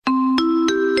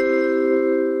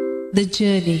The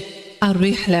journey,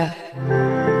 الرحلة.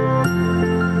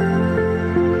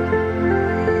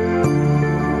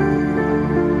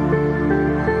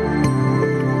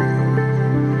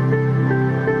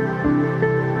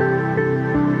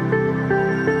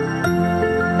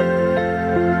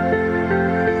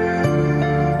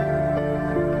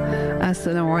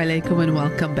 Assalamu alaikum and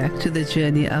welcome back to the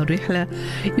journey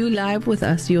Al-Rihla. You live with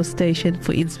us, your station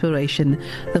for inspiration,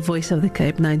 the voice of the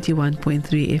Cape 91.3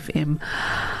 FM.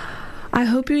 I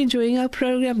hope you're enjoying our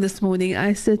program this morning.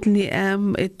 I certainly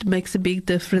am. It makes a big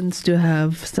difference to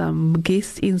have some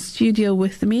guests in studio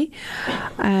with me,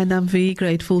 and I'm very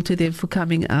grateful to them for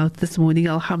coming out this morning.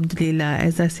 Alhamdulillah.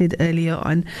 As I said earlier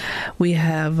on, we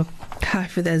have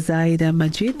Hafida Zaida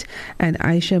Majid and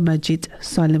Aisha Majid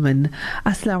Solomon.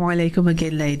 Assalamu alaikum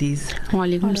again, ladies. Wa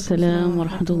alaikum salam wa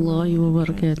rahmatullahi wa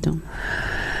barakatuh.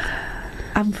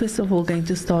 I'm first of all going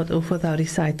to start off with our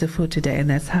reciter for today, and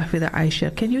that's Hafida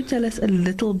Aisha. Can you tell us a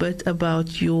little bit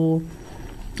about your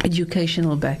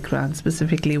educational background,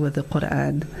 specifically with the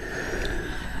Quran?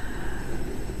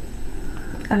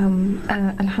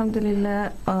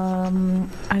 Alhamdulillah,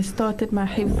 I started my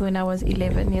hifz when I was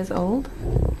 11 years old,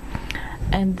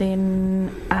 and then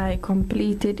I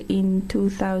completed in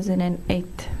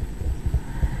 2008.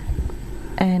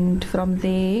 And from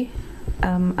there,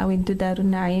 I went to Darul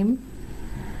Naim,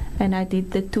 and I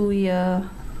did the 2-year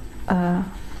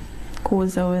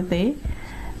course over there.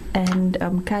 And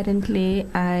currently,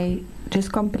 I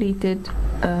just completed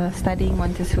studying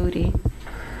Montessori.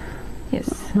 Yes.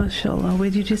 MashaAllah. Where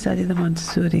did you study the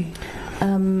Montessori?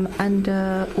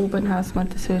 Under Auburn House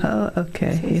Montessori. Oh,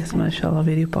 okay. Yes, MashaAllah.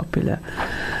 Very popular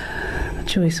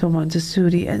choice for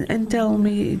Montessori. And tell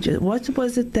me, what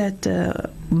was it that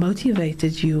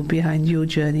motivated you behind your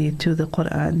journey to the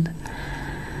Quran?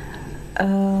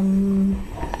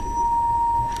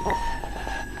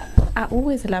 I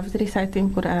always loved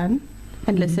reciting Quran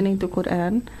and listening to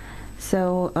Quran.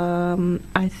 So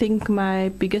I think my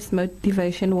biggest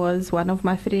motivation was one of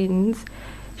my friends.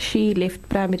 She left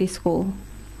primary school,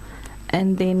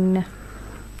 and then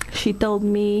she told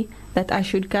me that I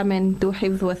should come and do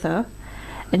hifz with her.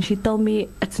 And she told me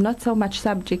it's not so much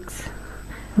subjects.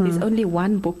 There's only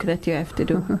one book that you have to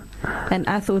do. And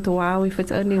I thought, wow, if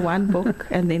it's only one book,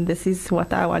 and then this is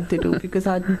what I want to do, because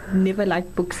I never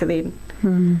liked books then.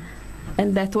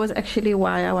 And that was actually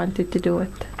why I wanted to do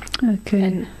it. Okay.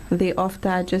 And thereafter,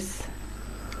 I just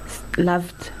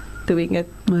loved doing it.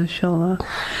 MashaAllah.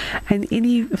 And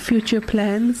any future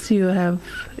plans? You have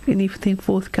anything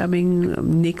forthcoming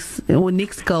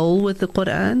next goal with the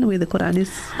Quran, where the Quran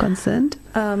is concerned?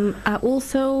 I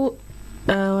also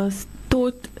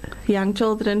taught young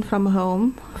children from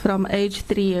home from age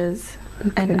 3 years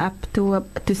and up to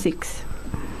 6.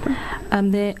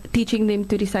 They're teaching them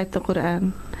to recite the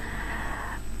Quran.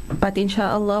 But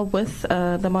inshallah, with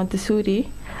the Montessori,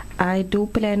 I do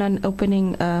plan on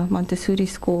opening a Montessori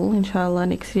school, inshallah,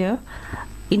 next year,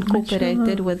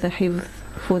 incorporated with the hifz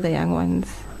for the young ones.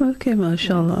 Okay,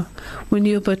 mashallah. When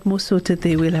you're a bit more sorted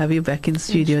there, we'll have you back in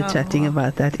studio Inshallah. Chatting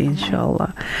about that,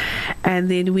 inshallah. And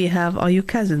then we have, are you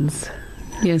cousins?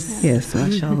 Yes. Yes,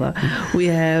 mashallah. We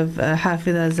have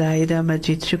Hafida Zaida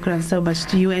Majid. Shukran so much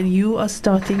to you. And you are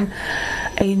starting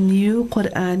a new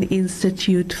Quran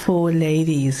Institute for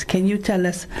ladies. Can you tell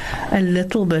us a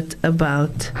little bit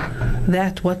about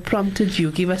that? What prompted you?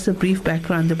 Give us a brief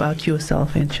background about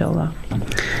yourself, inshallah.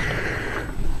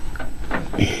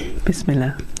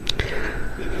 Bismillah.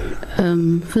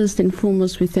 First and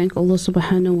foremost, we thank Allah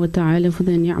subhanahu wa ta'ala for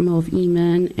the ni'mah of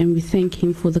Iman, and we thank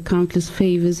Him for the countless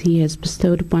favors He has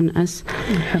bestowed upon us.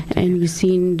 And we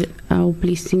send our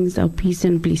blessings, our peace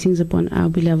and blessings upon our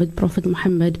beloved Prophet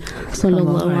Muhammad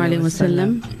sallallahu alaihi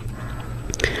wasallam.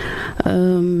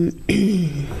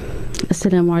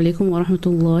 Assalamu alaikum wa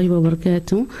rahmatullahi wa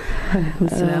barakatuh.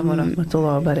 Assalamu wa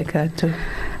rahmatullahi wa barakatuh.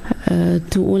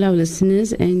 To all our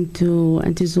listeners, and to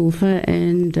Auntie Zulfa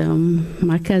and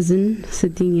my cousin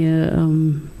sitting here,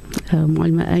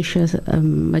 Mualima Aisha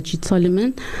Majid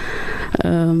Solomon.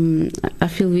 I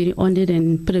feel very honored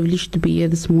and privileged to be here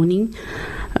this morning.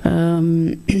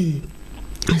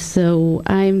 So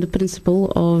I am the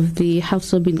principal of the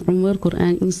Hafsa bin Umar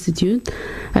Quran Institute.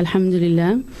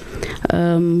 Alhamdulillah.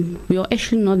 We are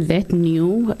actually not that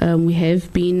new. We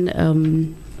have been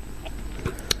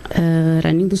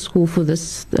running the school for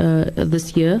this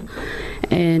year,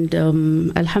 and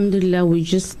alhamdulillah,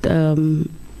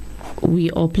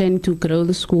 we are planning to grow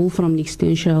the school from next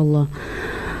year, inshallah.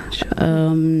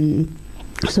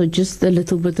 So just a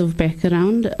little bit of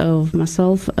background of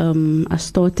myself. I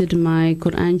started my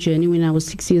Quran journey when I was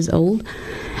 6 years old,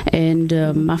 And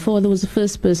my father was the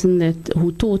first person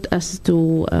who taught us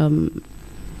to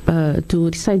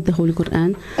recite the Holy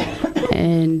Quran.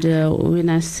 And when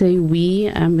I say we,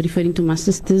 I'm referring to my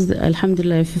sisters.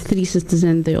 Alhamdulillah, I have 3 sisters,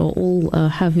 and they are all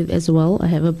Hafid as well. I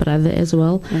have a brother as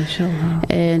well. Mashallah.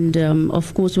 And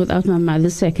of course, without my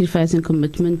mother's sacrifice and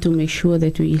commitment to make sure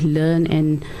that we learn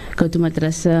and go to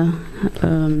madrasa,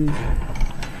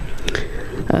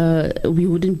 we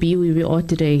wouldn't be where we are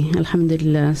today,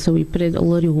 alhamdulillah. So we pray that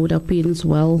Allah reward our parents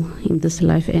well in this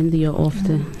life and the year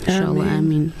after, inshallah,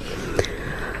 ameen.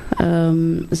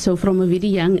 So from a very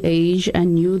young age, I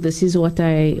knew this is what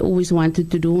I always wanted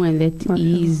to do, and that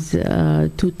is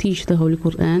to teach the Holy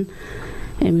Quran.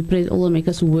 And we pray that Allah make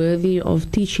us worthy of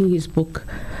teaching His book.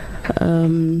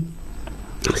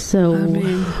 So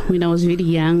when I was very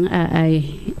young, I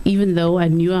even though I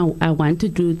knew I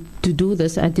wanted to do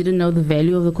this, I didn't know the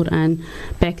value of the Quran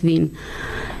back then.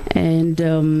 And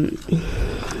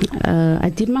I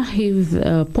did my hifz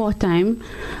part-time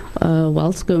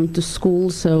whilst going to school,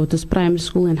 so it was primary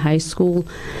school and high school.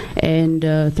 And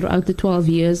throughout the 12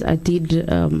 years, I did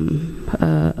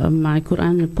my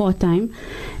Quran part-time.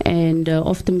 And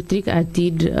after matric, I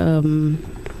did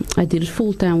it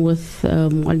full-time with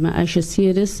Alma Aisha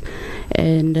series,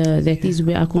 and that is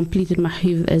where I completed my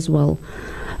hifz as well.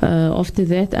 After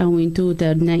that, I went to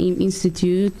the Naim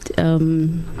Institute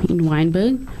in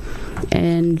Weinberg,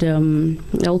 and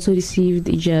I also received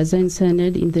Ijaza and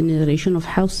Sanad in the narration of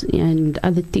House and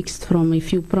other texts from a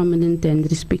few prominent and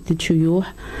respected shuyukh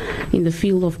in the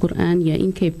field of Quran here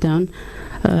in Cape Town,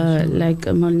 like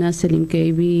Maulana Salim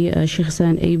Kaibi, Sheikh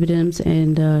Hassan Abrams,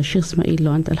 and Sheikh Ismail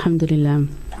Lant, alhamdulillah.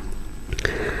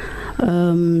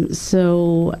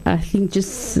 So I think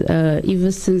just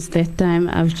ever since that time,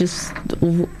 I've just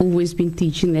always been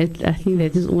teaching that. I think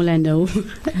that is all I know.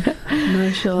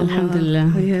 MashaAllah.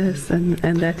 Alhamdulillah. Yes, and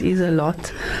that is a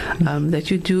lot that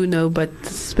you do know, but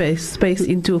space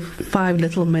into 5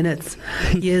 little minutes.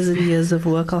 Years and years of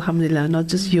work, alhamdulillah. Not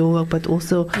just your work, but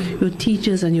also your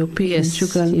teachers and your parents.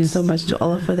 Shukran so much to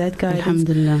Allah for that guidance.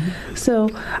 Alhamdulillah. So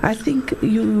I think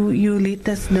you let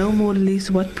us know more or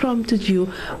less what prompted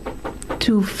you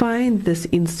to find this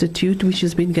institute, which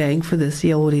has been going for this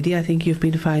year already. I think you've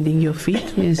been finding your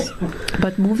feet. Yes.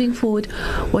 But moving forward,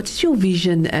 what is your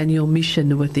vision and your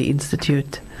mission with the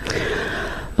institute?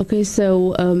 Okay,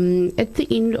 so at the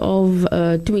end of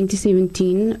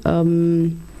 2017,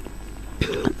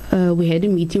 we had a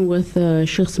meeting with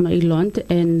Sheikh Ismail Lant,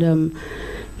 and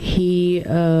he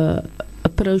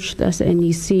approached us and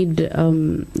he said,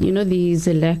 there's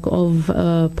a lack of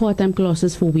part-time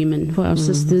classes for women, for our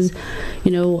sisters,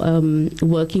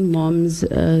 working moms,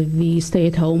 the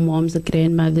stay-at-home moms, the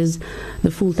grandmothers, the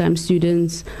full-time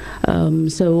students.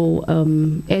 So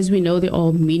as we know, there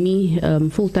are many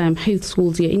full-time health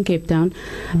schools here in Cape Town,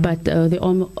 but there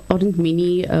aren't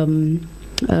many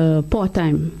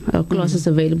part-time classes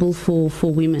available for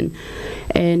women,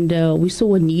 and we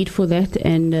saw a need for that,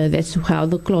 and that's how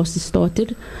the classes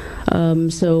started.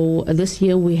 So this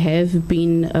year we have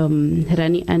been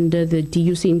running under the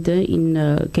DU Center in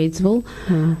Gatesville.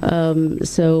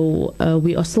 So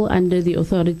we are still under the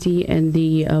authority and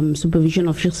the supervision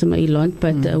of Sheikh Ismail Lant,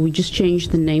 but we just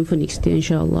changed the name for next year,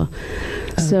 inshallah.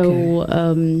 Okay. So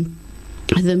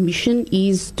the mission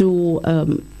is to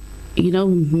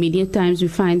many times we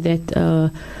find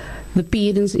that the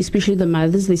parents, especially the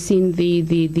mothers, they send the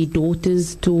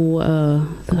daughters to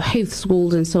the health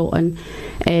schools and so on,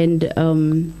 and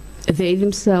they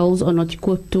themselves are not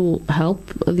equipped to help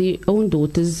their own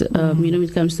daughters, when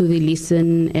it comes to the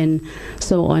lesson and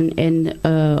so on. And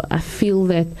I feel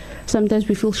that sometimes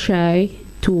we feel shy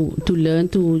to learn,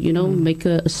 to make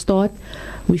a start.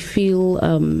 We feel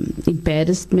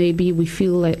embarrassed, maybe. We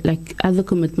feel like other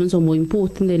commitments are more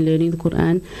important than learning the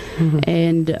Quran.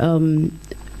 And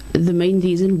the main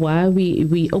reason why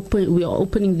we are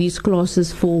opening these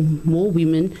classes for more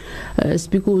women is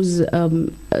because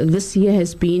this year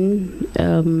has been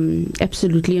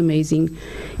absolutely amazing,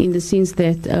 in the sense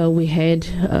that we had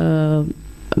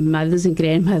mothers and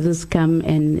grandmothers come,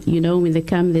 and when they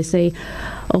come, they say,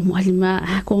 "Oh, Mu'allima,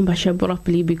 I can't basha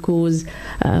properly because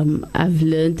I've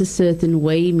learned a certain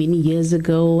way many years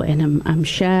ago, and I'm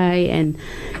shy," and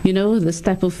this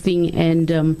type of thing. And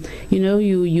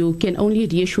you can only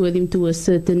reassure them to a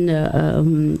certain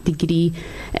degree,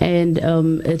 and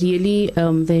really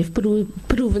they've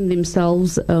proven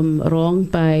themselves wrong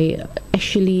by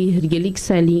actually really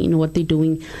excelling in what they're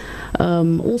doing.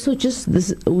 Also, just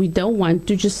this, we don't want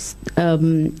to just have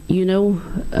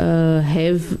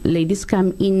ladies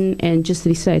come in and just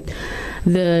recite.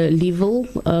 The level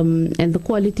and the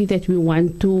quality that we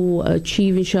want to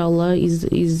achieve, inshallah,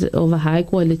 is of a high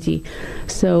quality.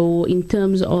 So in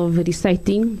terms of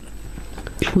reciting,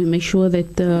 we make sure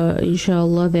that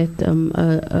inshallah that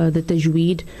the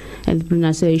tajweed and the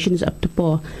pronunciation is up to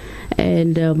par,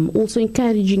 and also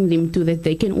encouraging them to that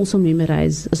they can also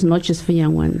memorize. It's not just for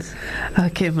young ones.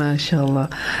 Okay, mashallah.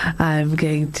 I'm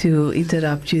going to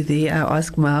interrupt you there. I'll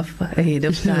ask Maf ahead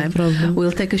of time. No problem.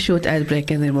 We'll take a short ad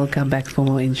break and then we'll come back for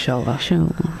more, inshallah.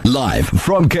 Inshallah. Live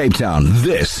from Cape Town,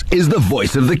 this is the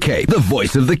Voice of the Cape. The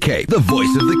Voice of the Cape. The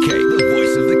Voice of the Cape. The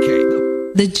Voice of the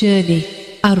Cape. The journey,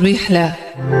 الرحلة.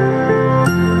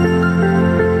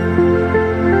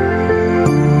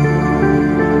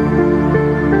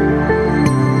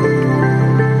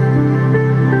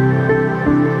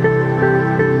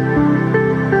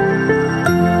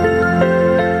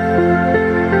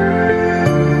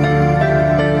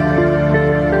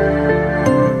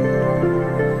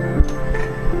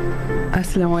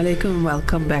 Assalamu alaikum and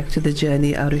welcome back to the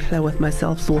journey Arihla with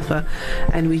myself Sulfa,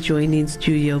 and we join in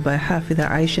studio by Hafidha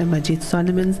Aisha Majid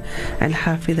Solomons and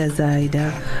Hafidha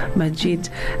Zaida Majid,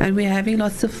 and we're having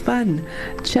lots of fun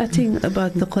chatting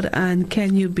about the Quran.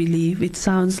 Can you believe it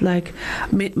sounds like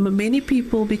many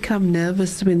people become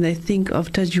nervous when they think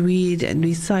of tajweed and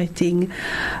reciting.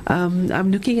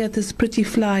 I'm looking at this pretty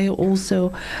flyer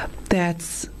also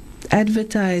that's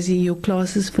advertising your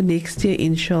classes for next year,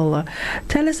 inshallah.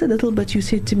 Tell us a little bit. You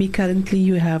said to me currently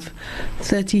you have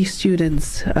 30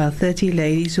 students, 30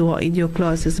 ladies who are in your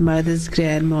classes, mothers,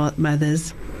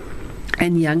 grandmothers,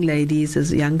 and younger ladies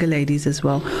as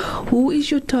well. Who is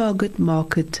your target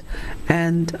market,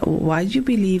 and why do you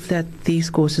believe that these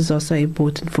courses are so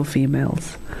important for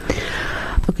females?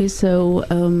 Okay, so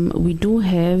we do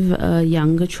have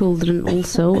younger children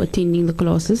also attending the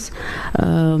classes.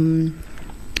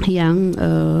 Young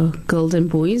girls and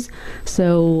boys.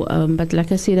 So but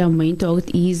like I said, our main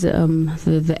target is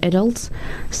the adults.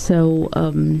 So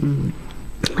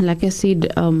like I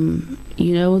said,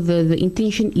 the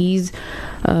intention is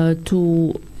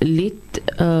to let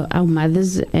our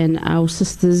mothers and our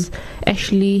sisters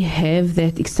actually have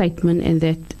that excitement and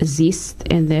that zest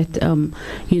and that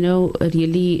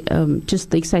really just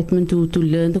the excitement to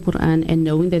learn the Quran and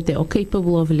knowing that they are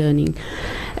capable of learning,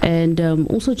 and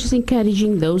also just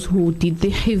encouraging those who did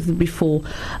the hifz before.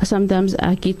 Sometimes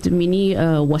I get many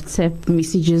WhatsApp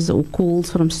messages or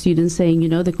calls from students saying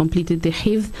they completed the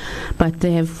hifz but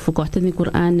they have forgotten the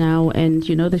Quran now, and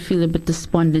they feel a bit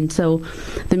despondent. So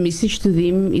the message to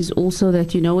them is also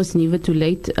that it's never too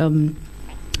late.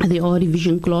 There are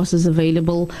revision classes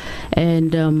available,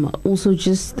 and also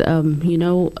just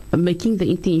making the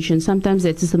intention. Sometimes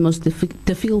that is the most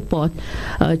difficult part,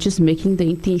 just making the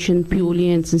intention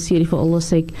purely and sincerely for Allah's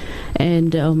sake,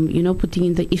 and putting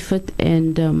in the effort,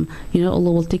 and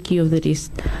Allah will take care of the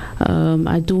rest.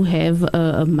 I do have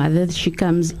a mother. She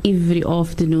comes every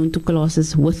afternoon to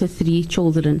classes with her 3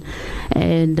 children,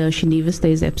 and she never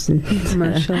stays absent.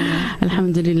 Mashallah.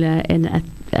 Alhamdulillah, and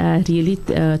I really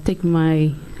take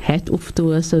my hat off to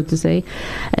her, so to say,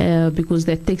 because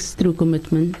that takes true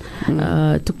commitment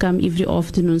to come every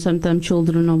afternoon. Sometimes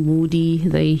children are moody,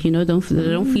 they don't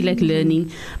feel like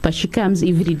learning, but she comes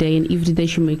every day, and every day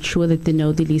she makes sure that they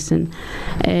know the lesson.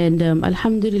 And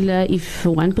alhamdulillah, if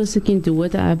one person can do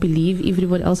it, I believe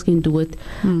everyone else can do it.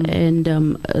 And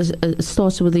it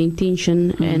starts with the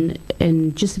intention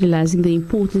and just realizing the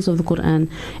importance of the Quran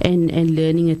and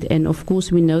learning it. And of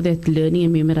course we know that learning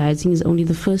and memorizing is only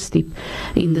the first step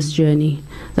in this journey.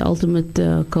 The ultimate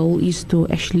goal is to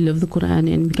actually live the Quran,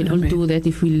 and we can only do that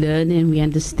if we learn and we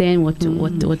understand what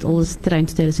Allah is trying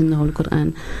to tell us in the Holy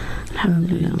Quran.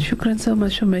 Alhamdulillah. Shukran so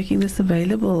much for making this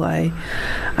available. I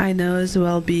know as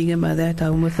well, being a mother at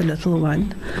home with a little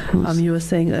one, you were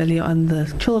saying earlier on,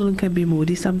 the children can be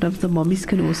moody. Sometimes the mommies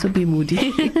can also be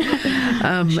moody.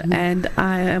 And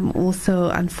I am also,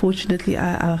 unfortunately,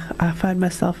 I find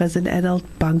myself as an adult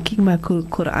bunking my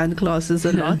Quran classes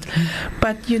a lot.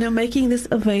 But making this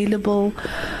available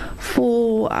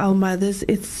for our mothers,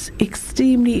 it's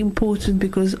extremely important,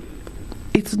 because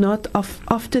it's not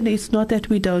often it's not that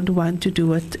we don't want to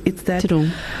do it, it's that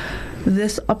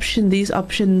these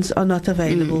options are not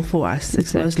available for us.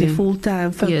 It's mostly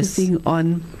full-time focusing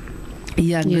on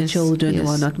younger children who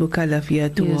are yes. not mukallaf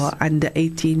yet, who Yes. are under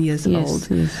 18 years old.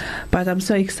 Yes. But I'm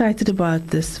so excited about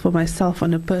this for myself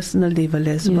on a personal level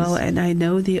as Yes. well. And I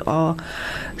know there are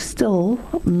still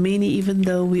many, even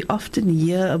though we often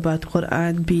hear about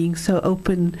Quran being so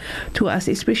open to us,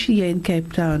 especially here in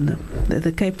Cape Town,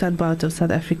 the Cape Town part of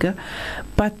South Africa,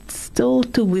 but still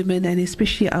to women and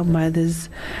especially our mothers,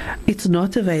 it's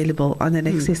not available on an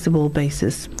accessible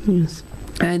basis. Yes.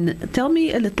 And tell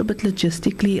me a little bit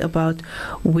logistically about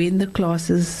when the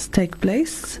classes take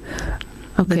place,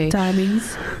 Okay. the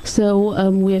timings. So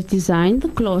we have designed the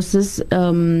classes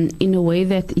in a way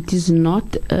that it is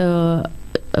not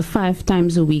 5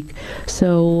 times a week.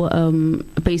 So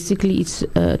basically it's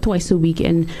twice a week,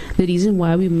 and the reason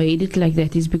why we made it like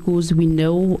that is because we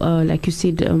know, like you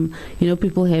said,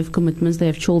 people have commitments, they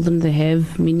have children, they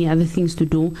have many other things to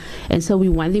do, and so we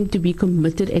want them to be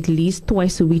committed at least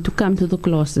twice a week to come to the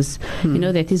classes.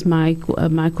 That is my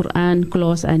Quran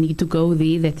class, I need to go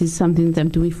there, that is something that I'm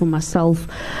doing for myself,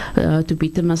 to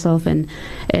better myself, and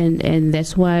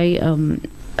that's why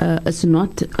it's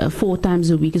not 4 times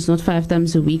a week, it's not 5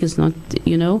 times a week, it's not,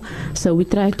 so we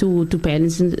try to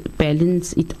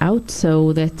balance it out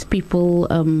so that people,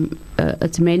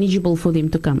 it's manageable for them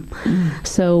to come.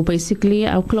 So basically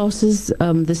our classes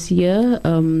this year,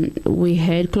 we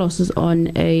had classes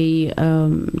on a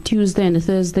Tuesday and a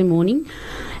Thursday morning,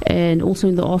 and also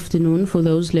in the afternoon for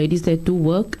those ladies that do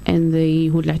work and they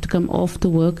would like to come after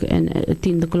work and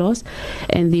attend the class.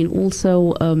 And then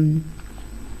also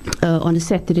on a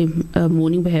Saturday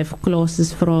morning we have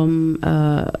classes from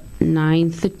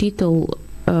 9:30 till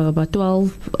about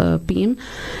 12 p.m.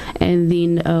 and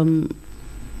then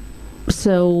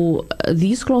so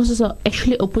these classes are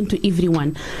actually open to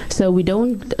everyone, so we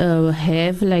don't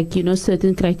have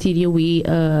certain criteria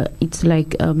where it's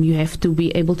like you have to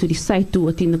be able to decide to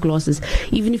attend the classes,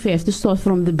 even if you have to start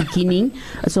from the beginning.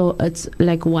 So it's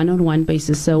like one-on-one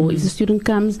basis. So if the student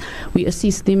comes, we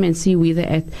assist them and see where they're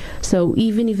at. So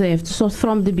even if they have to start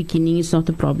from the beginning, it's not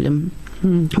a problem.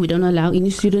 We don't allow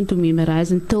any student to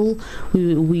memorize until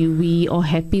we are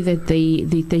happy that the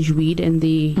tajweed and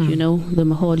the the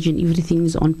maharij and everything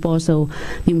is on par. So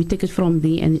then we take it from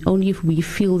there, and only if we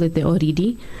feel that they are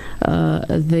ready,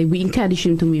 we encourage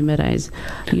them to memorize.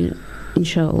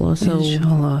 Inshallah. So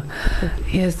Inshallah.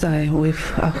 Yes, we've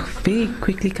very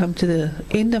quickly come to the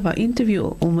end of our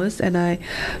interview almost, and I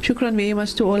shukran very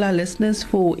much to all our listeners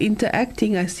for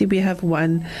interacting. I see we have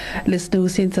one listener who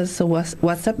sent us a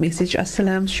WhatsApp message.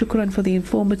 Assalam, shukran for the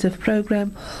informative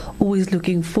program. Always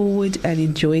looking forward and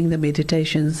enjoying the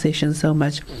meditation session so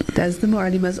much. Does the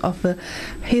Mu'allimas offer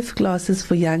hifz classes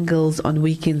for young girls on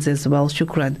weekends as well?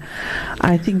 Shukran.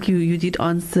 I think you did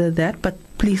answer that, but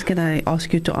please, can I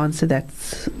ask you to answer that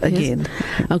again?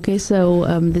 Yes. Okay, so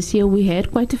this year we had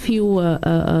quite a few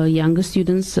younger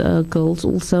students, girls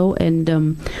also, and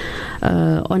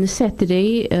on a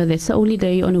Saturday, that's the only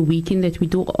day on a weekend that we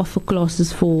do offer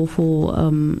classes for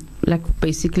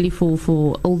basically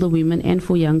for older women and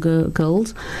for younger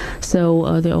girls.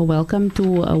 So they are welcome to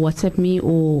WhatsApp me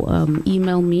or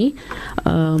email me.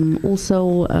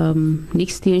 Also,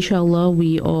 next year, inshallah,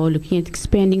 we are looking at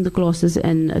expanding the classes,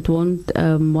 and it won't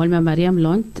Malma Mariam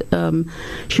Lant,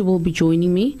 she will be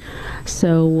joining me.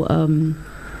 So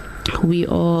we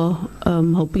are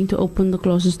hoping to open the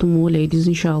classes to more ladies,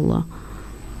 inshallah.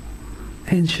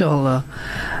 Inshallah.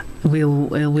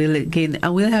 We'll again. I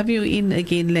will have you in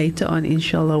again later on,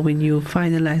 inshallah, when you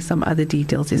finalize some other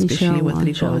details, especially with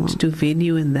regards to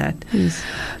venue and that. Yes.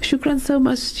 Shukran so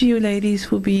much to you ladies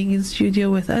for being in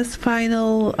studio with us.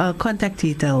 Final contact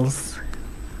details.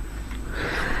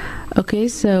 Okay,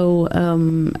 so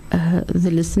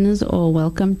the listeners are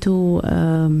welcome to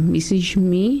message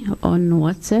me on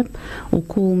WhatsApp or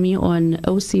call me on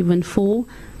 074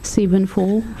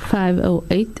 74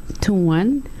 508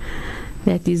 21.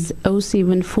 That is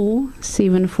 074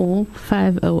 74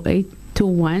 508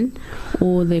 21.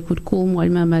 Or they could call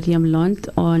Mualma Mariam Lant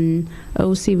on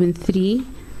 073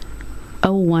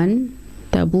 01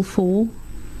 44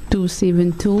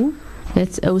 272.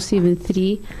 That's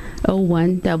 073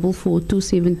 01 44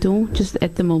 272. Just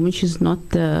at the moment she's not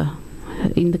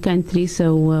in the country,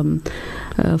 so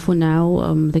for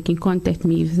now they can contact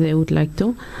me if they would like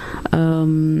to.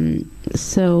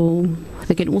 So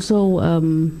they can also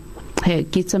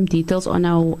get some details on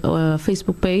our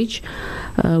Facebook page,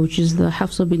 which is the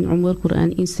Hafsa bin Umar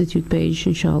Quran Institute page,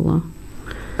 inshallah.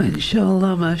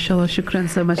 Inshallah, mashallah. Shukran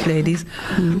so much, ladies,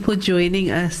 for joining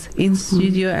us in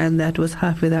studio. And that was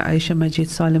Hafida Aisha Majid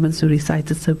Solomon, who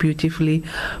recited so beautifully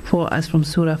for us from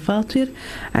Surah Fatir,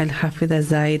 and Hafida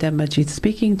Zaida Majid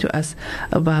speaking to us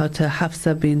about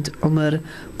Hafsa bint Umar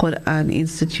Quran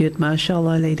Institute.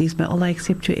 Mashallah, ladies, may Allah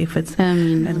accept your efforts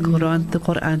Ameen. and the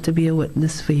Quran to be a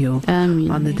witness for you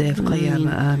on the day of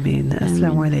Qiyamah. Ameen.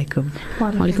 Assalamu alaikum.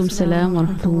 Wa alaikum salam wa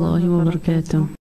rahmatullahi wa barakatuh.